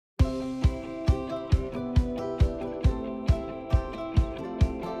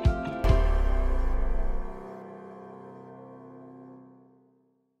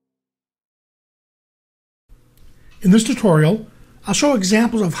In this tutorial, I'll show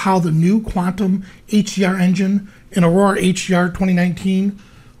examples of how the new Quantum HDR engine in Aurora HDR 2019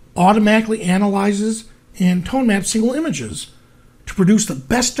 automatically analyzes and tone maps single images to produce the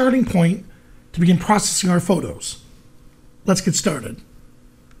best starting point to begin processing our photos. Let's get started.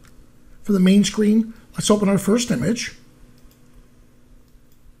 For the main screen, let's open our first image.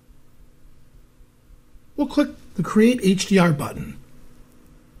 We'll click the Create HDR button.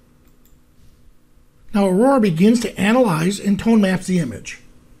 Now Aurora begins to analyze and tone maps the image.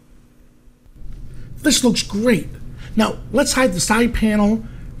 This looks great. Now let's hide the side panel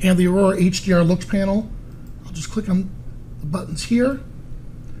and the Aurora HDR looks panel. I'll just click on the buttons here.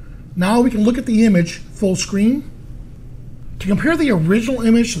 Now we can look at the image full screen. To compare the original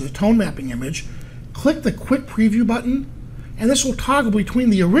image to the tone mapping image, click the Quick Preview button, and this will toggle between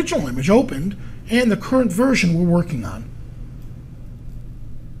the original image opened and the current version we're working on.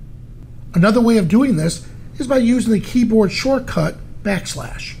 Another way of doing this is by using the keyboard shortcut \.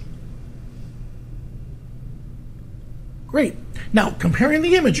 Great. Now, comparing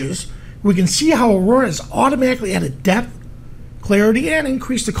the images, we can see how Aurora has automatically added depth, clarity, and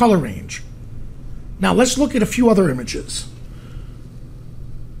increased the color range. Now, let's look at a few other images.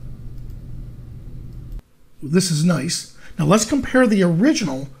 This is nice. Now, let's compare the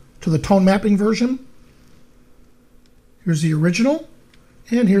original to the tone mapping version. Here's the original.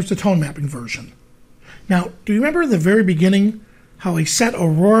 And here's the tone mapping version. Now, do you remember in the very beginning how I said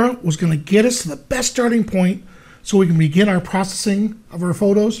Aurora was going to get us to the best starting point so we can begin our processing of our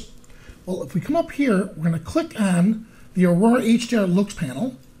photos? Well, if we come up here, we're going to click on the Aurora HDR Looks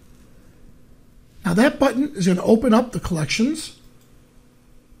panel. Now that button is going to open up the collections.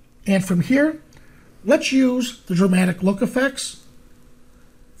 And from here, let's use the dramatic look effects.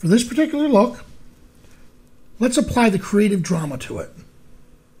 For this particular look, let's apply the creative drama to it.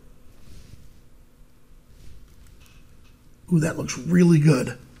 Ooh, that looks really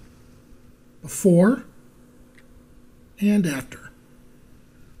good. Before and after.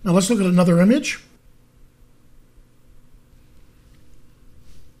 Now let's look at another image.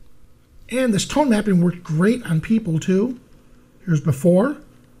 And this tone mapping worked great on people too. Here's before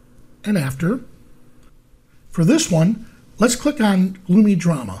and after. For this one, let's click on Gloomy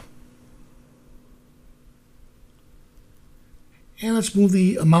Drama. And let's move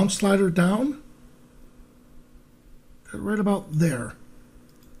the amount slider down. Right about there.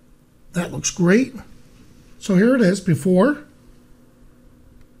 That looks great. So here it is, before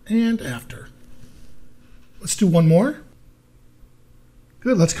and after. Let's do one more.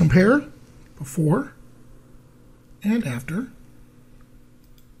 Good, let's compare before and after.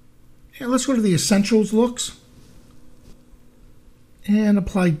 And let's go to the Essentials looks and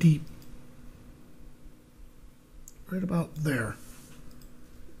apply deep. Right about there.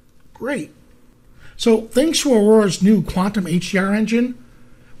 Great. So thanks to Aurora's new Quantum HDR engine,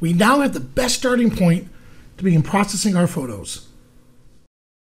 we now have the best starting point to begin processing our photos.